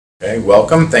Okay,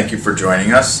 welcome. Thank you for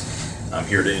joining us. I'm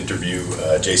here to interview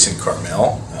Jason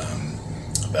Carmel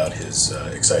about his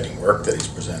exciting work that he's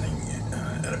presenting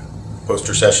at a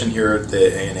poster session here at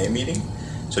the ANA meeting.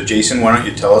 So Jason, why don't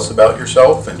you tell us about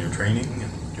yourself and your training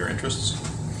and your interests?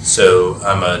 So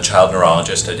I'm a child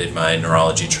neurologist. I did my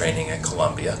neurology training at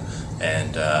Columbia,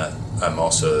 and I'm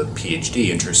also a PhD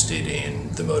interested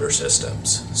in the motor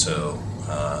systems. So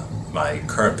my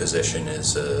current position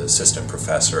is assistant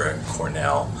professor at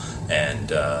Cornell,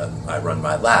 and I run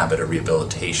my lab at a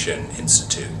rehabilitation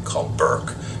institute called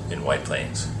Burke in White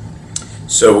Plains.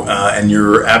 So, and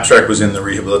your abstract was in the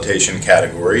rehabilitation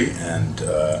category, and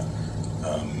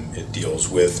it deals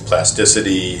with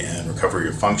plasticity and recovery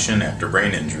of function after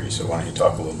brain injury. So why don't you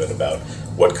talk a little bit about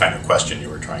what kind of question you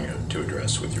were trying to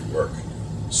address with your work?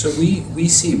 So we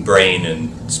see brain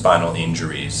and spinal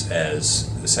injuries as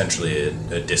essentially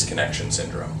a disconnection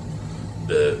syndrome.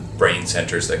 The brain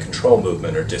centers that control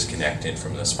movement are disconnected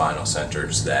from the spinal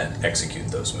centers that execute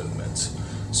those movements.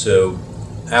 So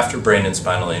after brain and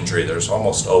spinal injury, there's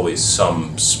almost always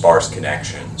some sparse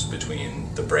connections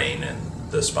between the brain and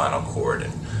the spinal cord,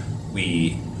 and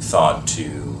we thought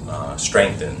to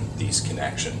strengthen these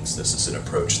connections. This is an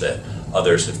approach that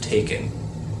others have taken.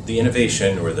 The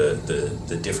innovation, or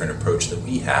the different approach that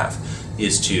we have,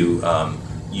 is to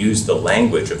use the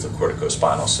language of the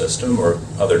corticospinal system, or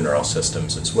other neural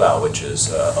systems as well, which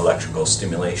is electrical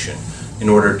stimulation, in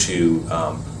order to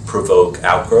provoke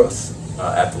outgrowth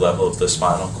at the level of the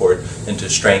spinal cord and to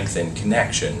strengthen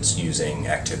connections using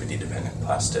activity-dependent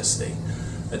plasticity.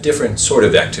 A different sort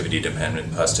of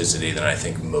activity-dependent plasticity than I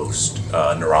think most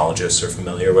neurologists are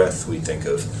familiar with. We think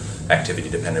of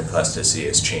activity-dependent plasticity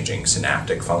as changing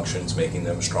synaptic functions, making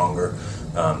them stronger.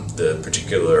 The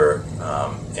particular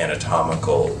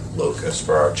anatomical locus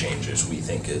for our changes, we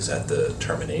think, is at the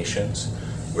terminations,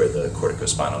 where the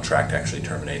corticospinal tract actually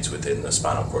terminates within the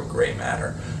spinal cord gray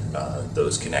matter.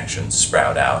 Those connections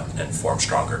sprout out and form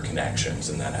stronger connections,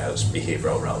 and that has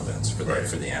behavioral relevance for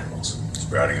the animals.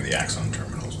 Sprouting of the axon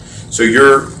terminals. So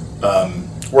your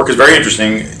work is very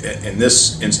interesting in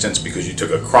this instance because you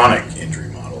took a chronic injury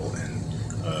model and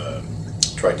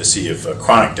tried to see if a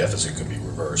chronic deficit could be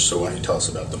reversed. So why don't you tell us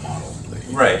about the model that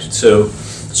you used?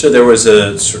 So there was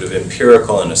a sort of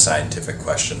empirical and a scientific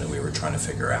question that we were trying to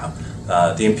figure out.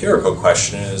 The empirical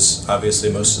question is, obviously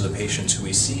most of the patients who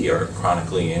we see are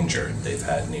chronically injured. They've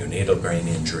had neonatal brain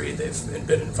injury, they've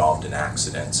been involved in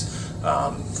accidents.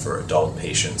 For adult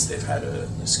patients, they've had an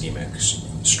ischemic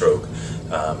stroke.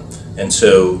 And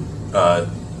so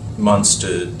months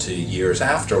to years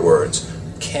afterwards,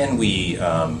 can we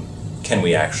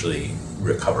actually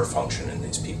recover function in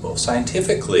these people?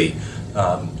 Scientifically,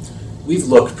 we've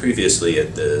looked previously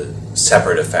at the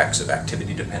separate effects of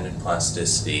activity-dependent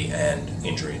plasticity and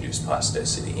injury-induced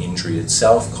plasticity. Injury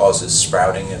itself causes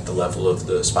sprouting at the level of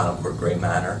the spinal cord gray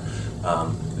matter.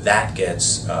 That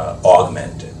gets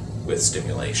augmented with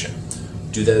stimulation.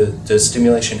 Does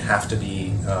stimulation have to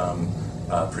be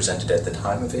presented at the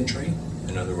time of injury?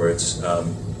 In other words,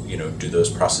 do those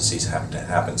processes have to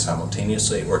happen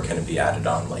simultaneously, or can it be added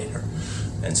on later?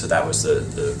 And so that was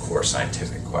the core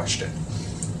scientific question.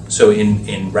 So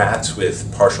in rats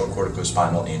with partial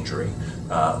corticospinal injury,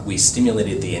 we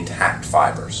stimulated the intact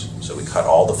fibers. So we cut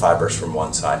all the fibers from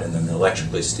one side and then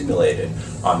electrically stimulated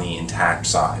on the intact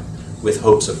side, with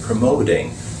hopes of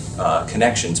promoting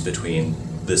connections between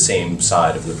the same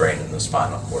side of the brain and the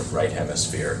spinal cord, right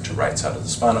hemisphere to right side of the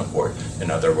spinal cord. In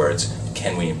other words,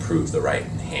 can we improve the right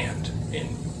hand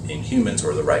in humans,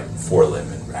 or the right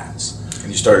forelimb in rats? And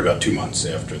you started about 2 months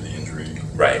after the injury.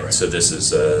 Right. So this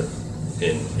is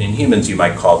in humans you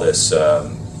might call this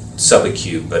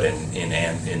subacute, but in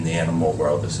the animal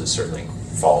world this is certainly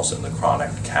falls in the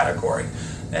chronic category.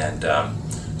 And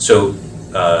so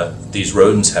these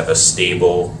rodents have a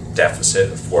stable deficit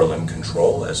of forelimb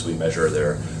control as we measure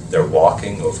their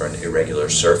walking over an irregular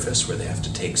surface where they have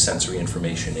to take sensory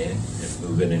information in and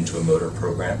move it into a motor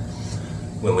program.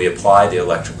 When we apply the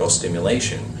electrical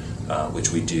stimulation,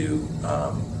 which we do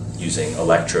using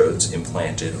electrodes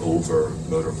implanted over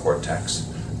motor cortex,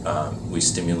 we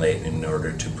stimulate in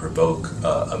order to provoke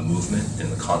a movement in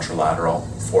the contralateral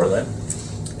forelimb.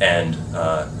 And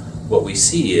what we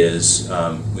see is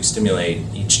we stimulate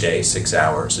each day 6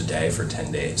 hours a day for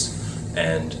 10 days.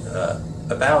 And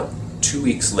about 2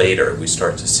 weeks later, we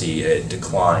start to see a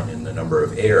decline in the number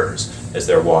of errors as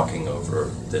they're walking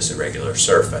over this irregular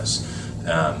surface.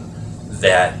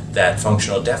 That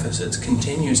functional deficits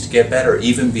continues to get better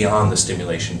even beyond the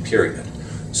stimulation period.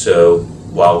 So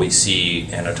while we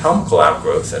see anatomical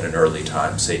outgrowth at an early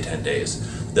time, say 10 days,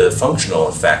 the functional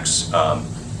effects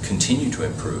continue to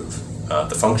improve.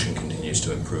 The function continues continues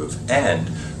to improve, and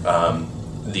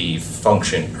the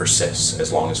function persists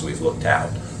as long as we've looked out.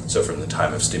 So from the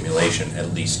time of stimulation,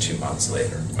 at least 2 months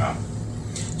later. Wow.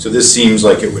 So this seems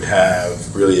like it would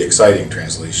have really exciting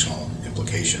translational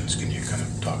implications. Can you kind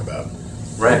of talk about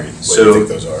Right. what you think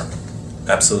those are?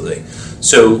 Absolutely.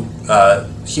 So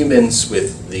humans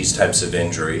with these types of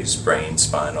injuries, brain,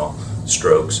 spinal,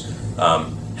 strokes,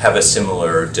 have a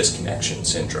similar disconnection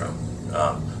syndrome.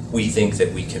 We think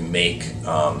that we can make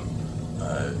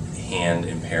hand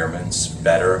impairments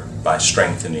better by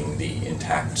strengthening the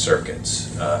intact circuits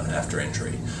after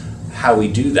injury. How we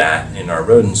do that in our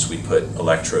rodents, we put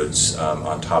electrodes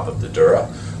on top of the dura.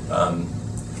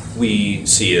 We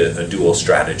see a dual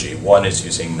strategy. One is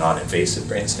using non-invasive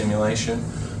brain stimulation,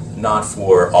 not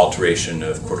for alteration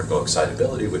of cortical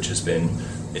excitability, which has been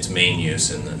its main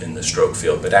use in the stroke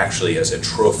field, but actually as a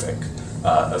trophic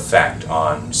effect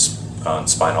on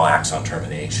spinal axon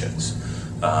terminations.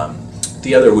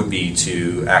 The other would be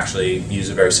to actually use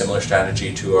a very similar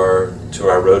strategy to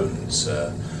our rodents,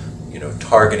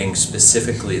 targeting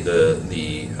specifically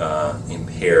the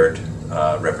impaired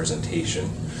representation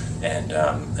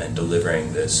and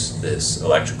delivering this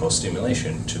electrical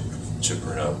stimulation to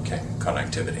promote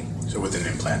connectivity. So with an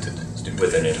implanted stimulation.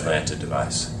 With an implanted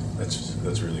device.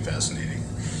 That's really fascinating.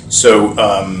 So,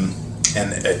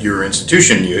 and at your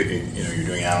institution, you're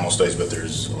doing animal studies, but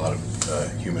there's a lot of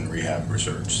human rehab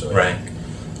research. So right.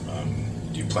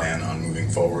 Do you plan on moving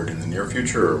forward in the near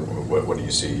future, or what do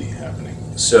you see happening?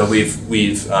 So we've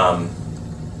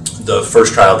the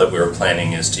first trial that we were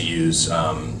planning is to use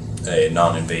a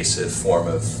non-invasive form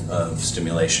of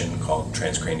stimulation called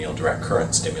transcranial direct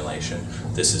current stimulation.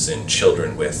 This is in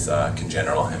children with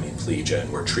congenital hemiplegia,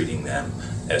 and we're treating them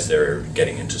as they're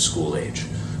getting into school age.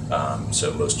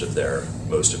 So most of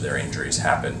their injuries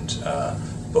happened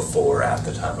before or at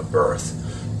the time of birth,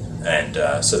 and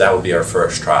so that would be our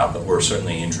first trial. But we're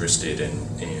certainly interested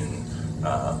in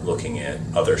looking at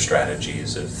other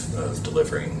strategies of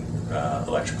delivering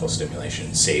electrical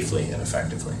stimulation safely and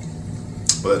effectively.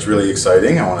 Well, that's really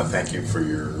exciting. I want to thank you for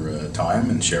your time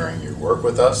and sharing your work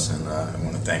with us, and I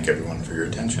want to thank everyone for your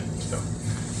attention. So.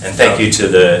 And thank you to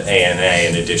the ANA.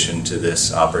 In addition to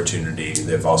this opportunity,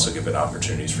 they've also given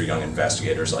opportunities for young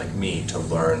investigators like me to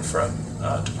learn from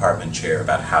department chair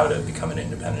about how to become an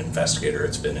independent investigator.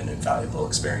 It's been an invaluable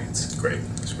experience. Great.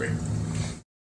 That's great.